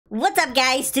What's up,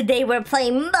 guys? Today we're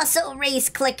playing Muscle Race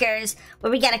Clickers,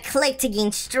 where we gotta click to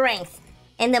gain strength.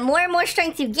 And the more and more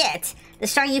strength you get, the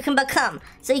stronger you can become,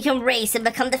 so you can race and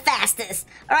become the fastest.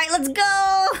 Alright, let's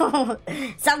go!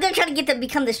 So I'm gonna try to get to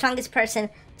become the strongest person,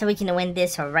 so we can win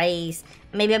this race.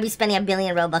 Maybe I'll be spending 1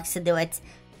 billion Robux to do it.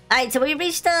 Alright, so we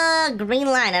reached the green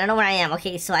line. I don't know where I am.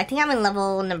 Okay, so I think I'm in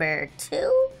level number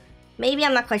 2? Maybe,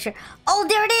 I'm not quite sure. Oh,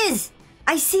 there it is!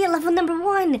 I see it, level number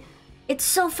 1! It's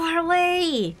so far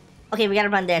away. Okay, we gotta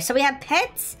run there. So we have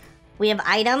pets. We have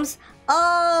items.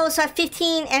 Oh, so at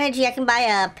 15 energy, I can buy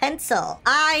a pencil.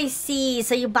 I see.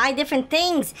 So you buy different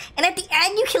things. And at the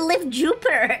end, you can lift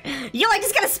Jupiter. Yo, I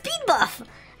just got a speed buff.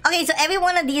 Okay, so every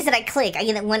one of these that I click, I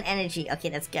get 1 energy. Okay,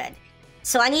 that's good.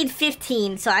 So I need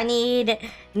 15. So I need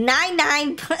 9.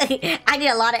 I need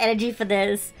a lot of energy for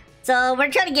this. So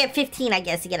we're trying to get 15, I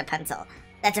guess, to get a pencil.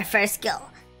 That's our first skill.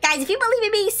 Guys, if you believe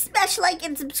in me, smash like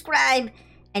and subscribe.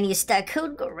 And use the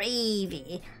code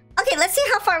GRAVY. Okay, let's see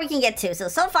how far we can get to.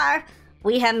 So far,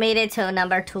 we have made it to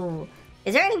number 2.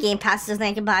 Is there any game passes that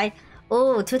I can buy?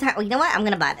 Oh, 2 times. Oh, you know what? I'm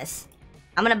going to buy this.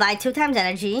 I'm going to buy 2 times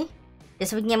energy.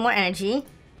 Just so we can get more energy.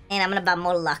 And I'm going to buy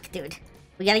more luck, dude.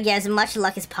 We got to get as much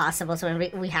luck as possible. So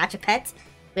when we hatch a pet,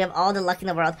 we have all the luck in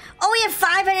the world. Oh, we have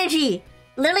 5 energy.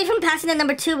 Literally from passing to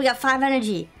number 2, we got 5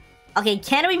 energy. Okay,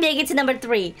 can we make it to number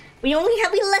 3? We only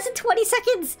have less than 20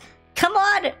 seconds. Come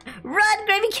on! Run,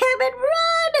 Gravycatman,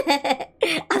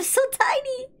 run! I'm so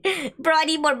tiny. Bro, I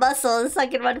need more muscles so I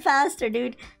can run faster,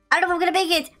 dude. I don't know if I'm gonna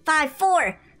make it. 5,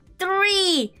 4,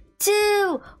 3,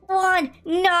 2, 1.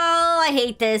 No, I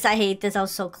hate this. I hate this. I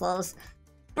was so close.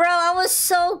 Bro, I was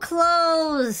so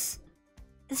close.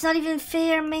 It's not even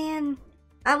fair, man.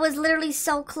 I was literally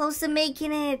so close to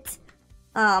making it.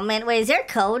 Oh man, wait, is there a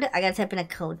code? I gotta type in a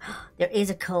code. There is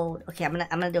a code. Okay, I'm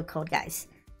gonna do a code, guys.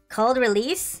 Code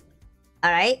release.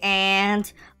 Alright,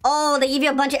 and oh, they give you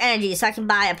a bunch of energy, so I can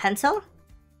buy a pencil.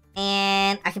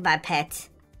 And I can buy a pet.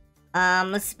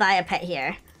 Let's buy a pet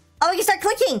here. Oh, we can start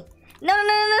clicking! No.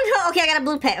 Okay, I got a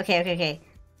blue pet. Okay.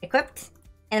 Equipped.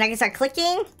 And then I can start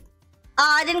clicking.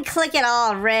 Oh, I didn't click at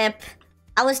all. RIP.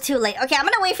 I was too late. Okay, I'm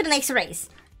gonna wait for the next race.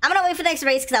 I'm gonna wait for the next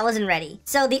race because I wasn't ready.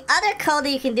 So the other code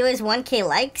that you can do is 1K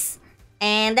likes.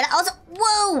 And then also,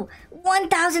 whoa!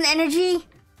 1,000 energy?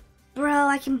 Bro,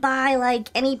 I can buy like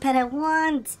any pet I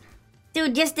want.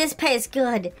 Dude, just this pet is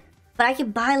good. But I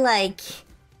can buy like...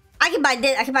 I can buy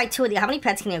this. I can buy 2 of these. How many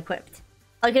pets can you equip?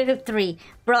 Oh, you can equip 3.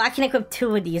 Bro, I can equip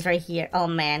 2 of these right here. Oh,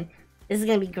 man. This is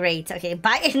gonna be great. Okay,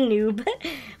 buy a noob.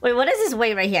 Wait, what is this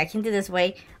weight right here? I can do this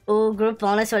weight. Oh, group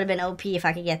bonus would have been OP if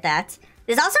I could get that.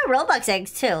 There's also Roblox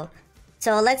eggs, too.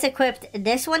 So let's equip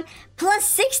this one. Plus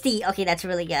 60. Okay, that's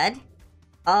really good.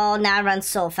 Oh, now I run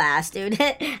so fast, dude.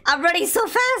 I'm running so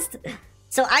fast.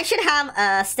 So I should have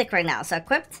a stick right now. So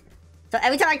equipped. So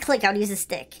every time I click, I would use a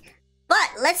stick. But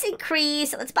let's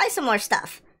increase. Let's buy some more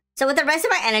stuff. So with the rest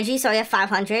of my energy, so I have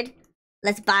 500.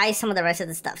 Let's buy some of the rest of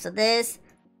the stuff. So this.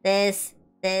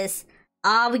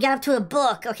 Oh, we got up to a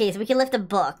book. Okay, so we can lift a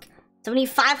book. So we need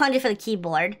 500 for the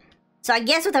keyboard. So I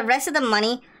guess with the rest of the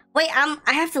money... Wait,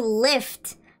 I have to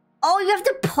lift. Oh, you have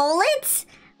to pull it?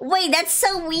 Wait, that's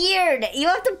so weird. You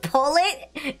have to pull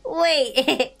it?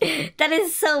 Wait, that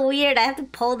is so weird. I have to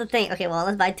pull the thing. Okay, well,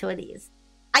 let's buy 2 of these.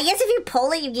 I guess if you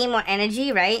pull it, you gain more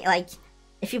energy, right? Like,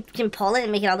 if you can pull it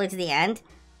and make it all the way to the end.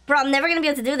 Bro, I'm never gonna be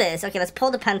able to do this. Okay, let's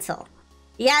pull the pencil.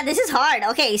 Yeah, this is hard.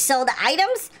 Okay, so the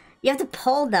items, you have to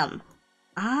pull them.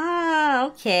 Ah,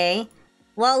 okay.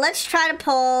 Well, let's try to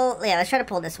pull... Yeah, let's try to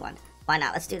pull this one. Why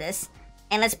not? Let's do this.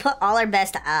 And let's put all our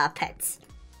best pets.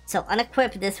 So,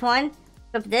 unequip this one.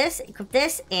 Equip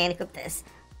this, and equip this.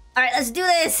 Alright, let's do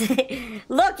this!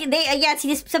 Look, yeah,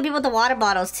 see, some people with the water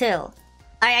bottles, too. Alright,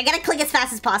 I gotta click as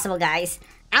fast as possible, guys.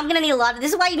 I'm gonna need a lot of...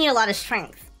 This is why you need a lot of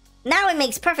strength. Now it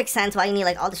makes perfect sense why you need,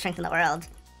 like, all the strength in the world.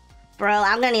 Bro,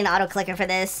 I'm gonna need an auto-clicker for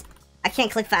this. I can't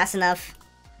click fast enough.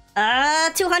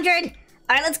 200! Alright,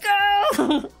 let's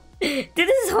go! Dude, this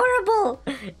is horrible!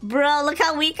 Bro, look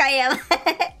how weak I am.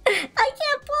 I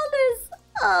can't pull this!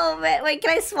 Oh, man. Wait, can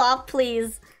I swap,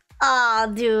 please?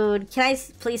 Oh, dude. Can I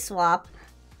please swap?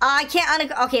 I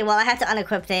can't okay, well, I have to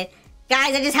unequip it.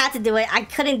 Guys, I just had to do it. I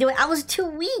couldn't do it. I was too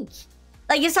weak.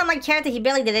 Like, you saw my character. He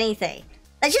barely did anything.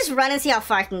 Let's just run and see how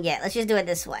far I can get. Let's just do it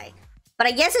this way. But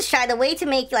I guess let's try. The way to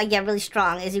make, like, get really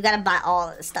strong is you gotta buy all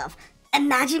of this stuff.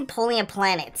 Imagine pulling a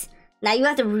planet. Now, you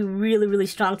have to be really, really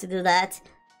strong to do that.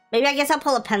 Maybe I guess I'll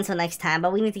pull a pencil next time,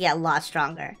 but we need to get a lot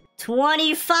stronger.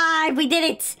 25! We did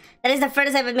it! That is the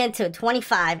furthest I've ever been to.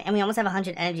 25. And we almost have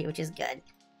 100 energy, which is good.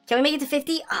 Can we make it to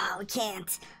 50? Oh, we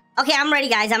can't. Okay, I'm ready,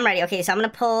 guys. I'm ready. Okay, so I'm gonna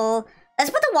pull... Let's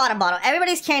put the water bottle.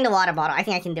 Everybody's carrying the water bottle. I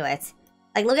think I can do it.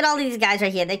 Like, look at all these guys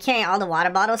right here. They're carrying all the water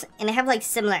bottles, and they have, like,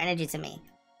 similar energy to me.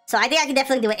 So I think I can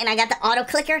definitely do it. And I got the auto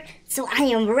clicker, so I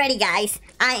am ready, guys.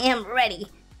 I am ready.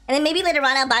 And then maybe later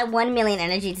on I'll buy 1 million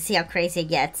energy to see how crazy it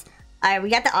gets. Alright, we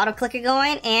got the auto clicker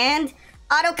going, and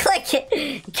auto click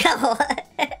it. Go.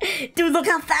 Dude, look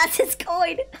how fast it's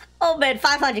going. Oh, man,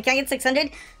 500. Can I get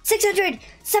 600? 600!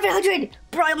 700!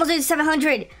 Bro, I almost did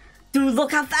 700. Dude,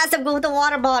 look how fast I'm going with the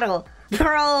water bottle.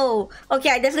 Bro. Okay,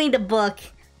 I definitely need the book.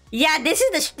 Yeah, this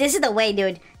is the way,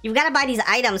 dude. You've got to buy these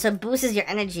items so it boosts your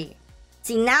energy.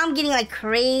 See, now I'm getting like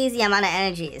crazy amount of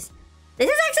energies. This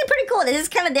is actually pretty cool. This is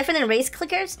kind of different than race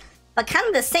clickers, but kind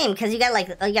of the same because you got like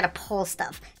you got to pull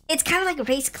stuff. It's kind of like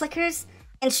race clickers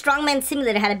and Strongman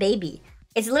Simulator had a baby.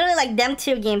 It's literally like them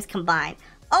two games combined.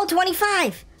 Oh,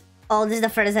 25. Oh, this is the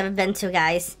furthest I've ever been to,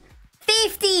 guys.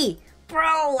 50.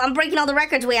 Bro, I'm breaking all the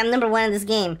records. Wait, I'm number 1 in this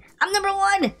game. I'm number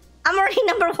 1. I'm already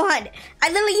number 1. I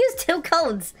literally used 2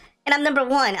 codes, and I'm number 1.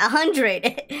 100.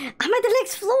 I'm at the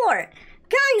next floor.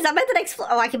 Guys, I'm at the next floor.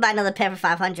 Oh, I can buy another pet for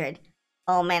 500.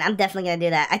 Oh, man, I'm definitely going to do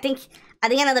that. I think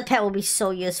another pet will be so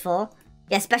useful.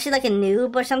 Yeah, especially like a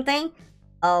noob or something.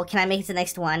 Oh, can I make it to the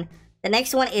next one? The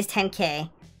next one is 10K.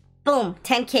 Boom,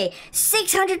 10K.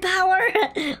 600 power.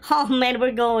 Oh, man,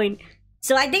 we're going.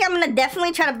 So I think I'm going to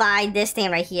definitely try to buy this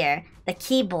thing right here. The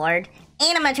keyboard.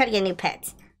 And I'm going to try to get a new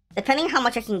pet. Depending on how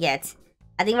much I can get.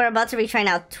 I think we're about to reach right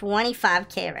now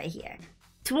 25K right here.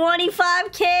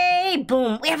 25K!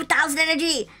 Boom! We have 1,000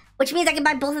 energy! Which means I can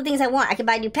buy both the things I want. I can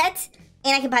buy new pets,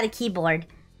 and I can buy the keyboard.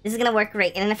 This is gonna work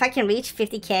great. And if I can reach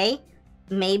 50K,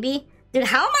 maybe... Dude,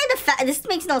 how am I the This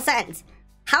makes no sense.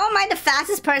 How am I the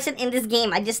fastest person in this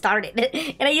game? I just started.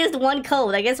 And I used 1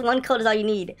 code. I guess 1 code is all you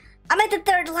need. I'm at the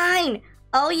 3rd line!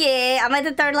 Oh yeah, I'm at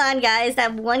the 3rd line, guys. I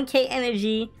have 1K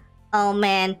energy. Oh,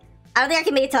 man. I don't think I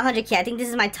can make it to 100K. I think this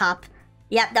is my top.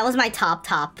 Yep, that was my top.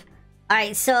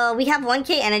 Alright, so we have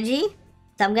 1K energy.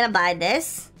 So I'm gonna buy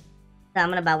this. So I'm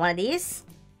gonna buy one of these.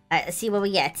 Alright, let's see what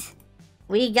we get.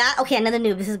 We got... Okay, another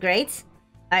noob. This is great.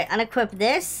 Alright, unequip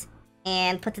this.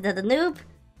 And put it to the noob.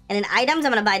 And then items,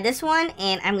 I'm gonna buy this one.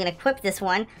 And I'm gonna equip this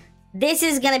one. This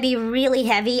is gonna be really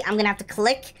heavy. I'm gonna have to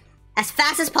click as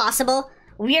fast as possible.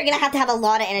 We are gonna have a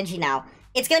lot of energy now.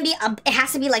 It's gonna be... it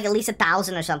has to be like at least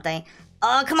 1,000 or something.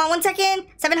 Oh, come on, 1 second.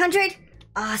 700?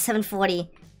 Oh, 740.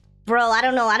 Bro, I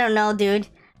don't know, dude.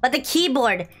 But the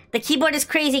keyboard is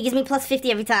crazy. It gives me plus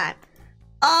 50 every time.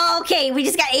 Oh, okay, we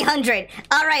just got 800.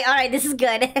 All right, this is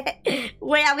good.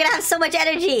 Wait, I'm gonna have so much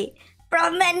energy. Bro,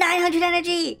 I'm at 900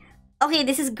 energy. Okay,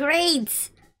 this is great.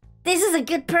 This is a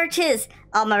good purchase.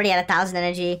 Oh, I'm already at 1,000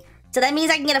 energy. So that means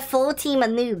I can get a full team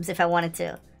of noobs if I wanted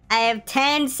to. I have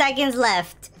 10 seconds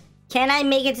left. Can I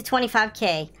make it to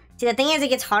 25K? See, the thing is, it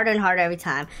gets harder and harder every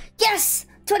time. Yes!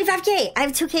 25K! I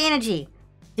have 2K energy.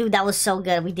 Dude, that was so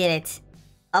good. We did it.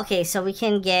 Okay, so we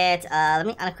can get... let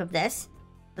me unequip this.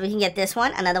 So we can get this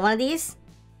one. Another one of these.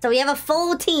 So we have a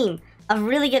full team of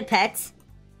really good pets.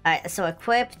 Alright, so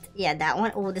equipped. Yeah, that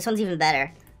one. Oh, this one's even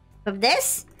better. Equip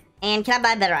this. And can I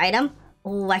buy a better item?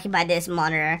 Oh, I can buy this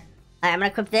monitor. Alright, I'm gonna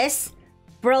equip this.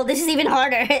 Bro, this is even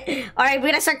harder. Alright, we're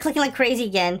gonna start clicking like crazy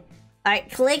again.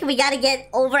 Alright, click. We gotta get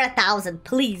over 1,000,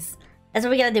 please. That's what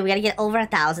we gotta do. We gotta get over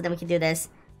 1,000, then we can do this.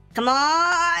 Come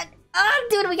on! Oh,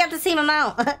 dude, we got the same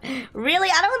amount. Really?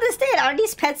 I don't understand. Are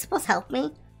these pets supposed to help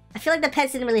me? I feel like the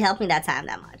pets didn't really help me that time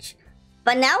that much.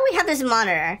 But now we have this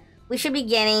monitor. We should be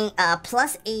getting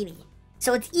plus 80.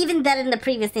 So it's even better than the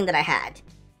previous thing that I had.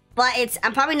 But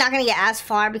I'm probably not gonna get as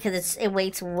far because it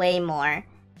weighs way more.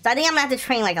 So I think I'm gonna have to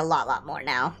train like a lot more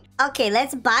now. Okay,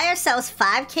 let's buy ourselves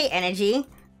 5K energy.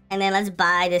 And then let's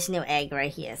buy this new egg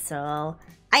right here. So,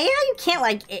 I know you can't,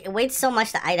 like, it weighs so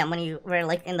much the item when we're,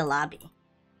 like, in the lobby.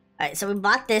 Alright, so we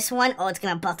bought this one. Oh, it's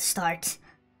about to start.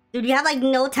 Dude, you have, like,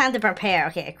 no time to prepare.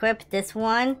 Okay, equip this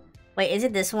one. Wait, is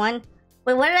it this one?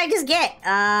 Wait, what did I just get?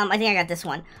 I think I got this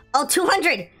one. Oh,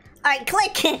 200! Alright,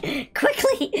 click!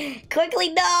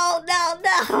 Quickly! No!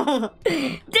 Dude,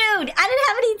 I didn't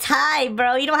have any time,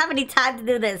 bro. You don't have any time to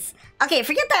do this. Okay,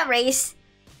 forget that race.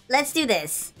 Let's do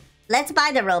this. Let's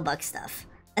buy the Robux stuff.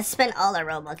 Let's spend all our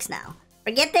Robux now.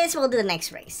 Forget this, we'll do the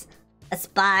next race. Let's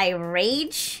buy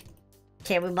Rage.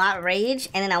 Okay, we bought Rage,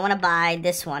 and then I want to buy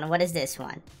this one. What is this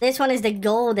one? This one is the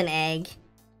golden egg.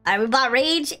 Alright, we bought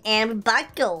Rage, and we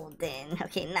bought golden.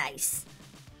 Okay, nice.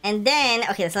 And then,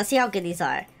 okay, so let's see how good these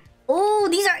are. Oh,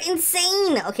 these are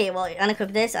insane! Okay, well,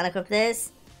 unequip this, and unequip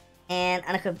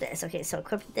this. Okay, so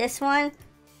equip this one,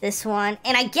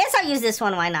 and I guess I'll use this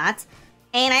one, why not?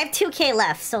 And I have 2K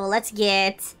left, so let's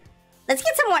get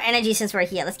some more energy since we're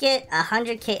here. Let's get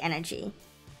 100K energy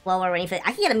while we're waiting for it.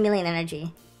 I can get 1 million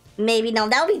energy. Maybe. No,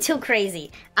 that would be too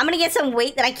crazy. I'm gonna get some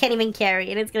weight that I can't even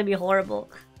carry, and it's gonna be horrible.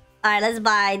 Alright, let's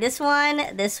buy this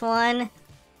one, this one,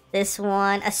 this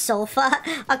one, a sofa,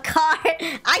 a car.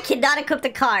 I cannot equip the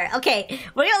car. Okay,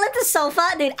 we're gonna lift the sofa.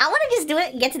 Dude, I wanna just do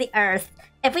it and get to the earth.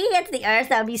 If we can get to the earth,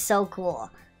 that would be so cool.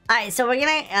 Alright, so we're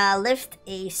gonna lift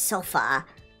a sofa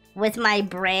with my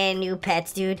brand new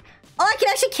pets, dude. Oh, I can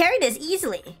actually carry this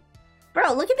easily.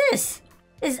 Bro, look at this.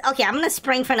 Okay, I'm gonna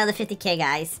spring for another 50k,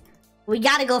 guys. We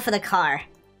gotta go for the car.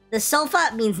 The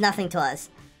sofa means nothing to us.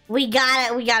 We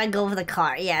gotta go for the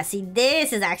car. Yeah, see,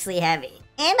 this is actually heavy.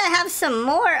 And I have some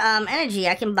more energy.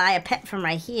 I can buy a pet from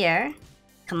right here.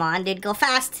 Come on, dude, go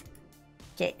fast.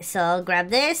 Okay, so grab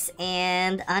this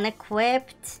and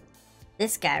unequipped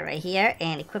this guy right here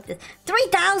and equip this.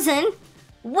 3,000?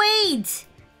 Wait!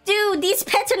 Dude, these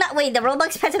pets are not... Wait, the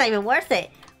Roblox pets are not even worth it.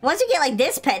 Once you get, like,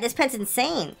 this pet's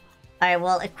insane. Alright,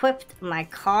 well, equipped my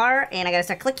car, and I gotta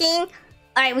start clicking.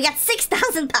 Alright, we got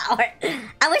 6,000 power.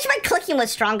 I wish my clicking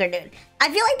was stronger, dude.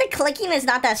 I feel like the clicking is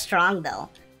not that strong, though.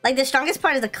 Like, the strongest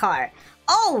part is the car.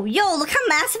 Oh, yo, look how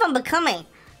massive I'm becoming.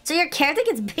 So your character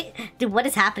gets big... Dude, what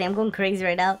is happening? I'm going crazy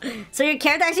right now. So your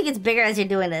character actually gets bigger as you're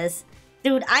doing this.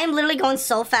 Dude, I am literally going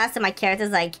so fast that my character's,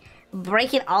 like,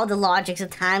 breaking all the logics of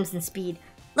times and speed.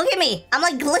 Look at me. I'm,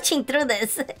 like, glitching through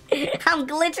this. I'm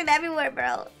glitching everywhere,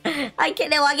 bro. I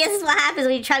can't... Well, I guess this is what happens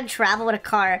when you try to travel with a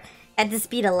car at the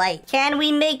speed of light. Can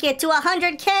we make it to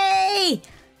 100k?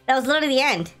 That was literally the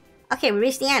end. Okay, we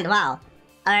reached the end. Wow.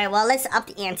 Alright, well, let's up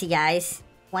the ante, guys.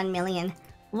 1 million.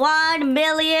 1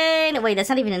 million! Wait, that's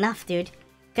not even enough, dude.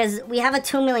 Because we have a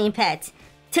 2 million pet.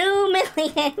 2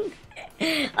 million!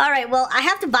 Alright, well, I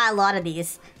have to buy a lot of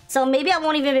these. So maybe I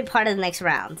won't even be part of the next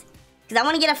round. Because I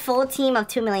want to get a full team of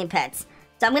 2 million pets.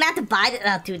 So I'm going to have to buy...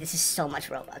 Oh, dude, this is so much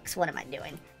Robux. What am I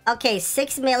doing? Okay,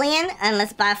 6 million. And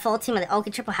let's buy a full team of... Okay,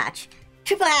 triple hatch.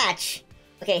 Triple hatch!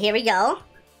 Okay, here we go.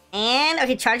 And,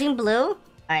 okay, charging blue.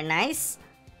 Alright, nice.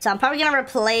 So I'm probably going to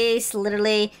replace,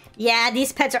 literally... Yeah,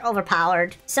 these pets are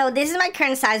overpowered. So this is my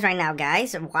current size right now,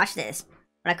 guys. Watch this.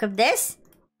 When I equip this,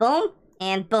 boom,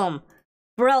 and boom.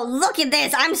 Bro, look at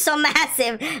this. I'm so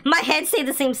massive. My head stayed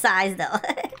the same size, though.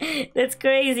 That's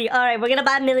crazy. All right, we're going to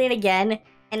buy 1 million again.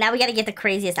 And now we got to get the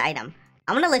craziest item.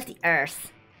 I'm going to lift the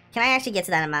earth. Can I actually get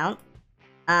to that amount?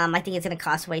 I think it's going to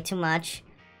cost way too much.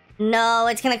 No,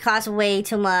 it's going to cost way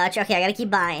too much. Okay, I got to keep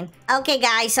buying. Okay,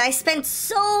 guys, so I spent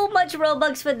so much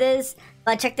Robux for this.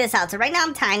 But check this out. So right now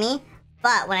I'm tiny.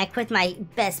 But when I quit my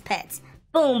best pets,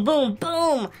 boom, boom,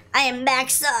 boom. I am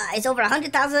max size, over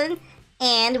 100,000.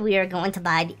 And we are going to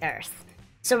buy the Earth.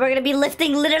 So we're going to be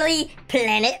lifting literally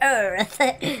planet Earth.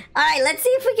 Alright, let's see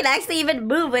if we can actually even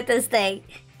move with this thing.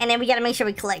 And then we got to make sure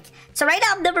we click. So right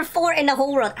now I'm number 4 in the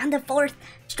whole world. I'm the 4th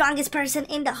strongest person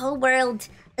in the whole world.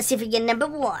 Let's see if we get number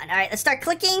 1. Alright, let's start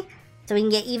clicking so we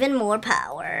can get even more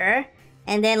power.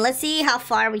 And then let's see how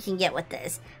far we can get with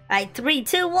this. Alright, 3,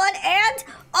 2, 1, and...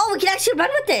 Oh, we can actually run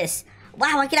with this.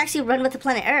 Wow, I can actually run with the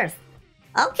planet Earth.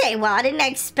 Okay, well, I didn't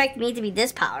expect me to be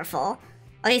this powerful.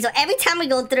 Okay, so every time we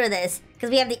go through this,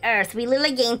 because we have the Earth, we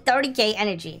literally gain 30k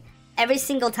energy every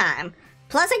single time.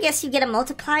 Plus, I guess you get a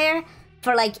multiplier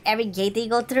for, like, every gate that you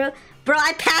go through. Bro,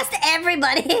 I passed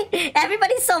everybody.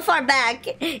 Everybody's so far back.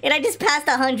 And I just passed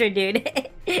 100, dude.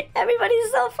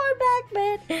 Everybody's so far back,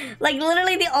 man. Like,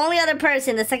 literally the only other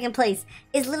person in second place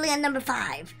is literally at number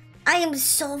 5. I am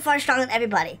so far stronger than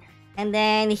everybody. And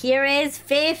then here is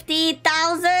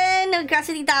 50,000. We crossed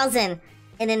 50,000.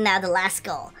 And then now the last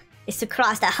goal is to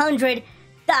cross the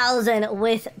 100,000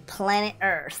 with planet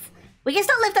Earth. We can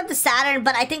still lift up to Saturn,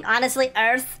 but I think honestly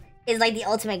Earth is like the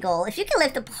ultimate goal. If you can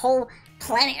lift the whole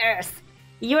planet Earth,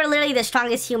 you are literally the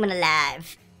strongest human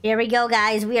alive. Here we go,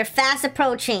 guys. We are fast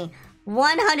approaching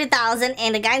 100,000,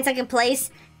 and the guy in second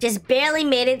place just barely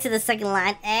made it to the second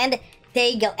line. And there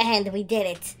you go. And we did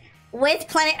it. With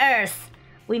planet Earth,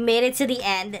 we made it to the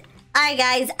end. Alright,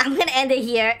 guys. I'm going to end it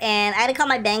here. And I had to call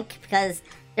my bank because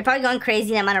they're probably going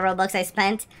crazy the amount of Robux I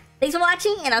spent. Thanks for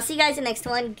watching, and I'll see you guys in the next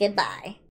one. Goodbye.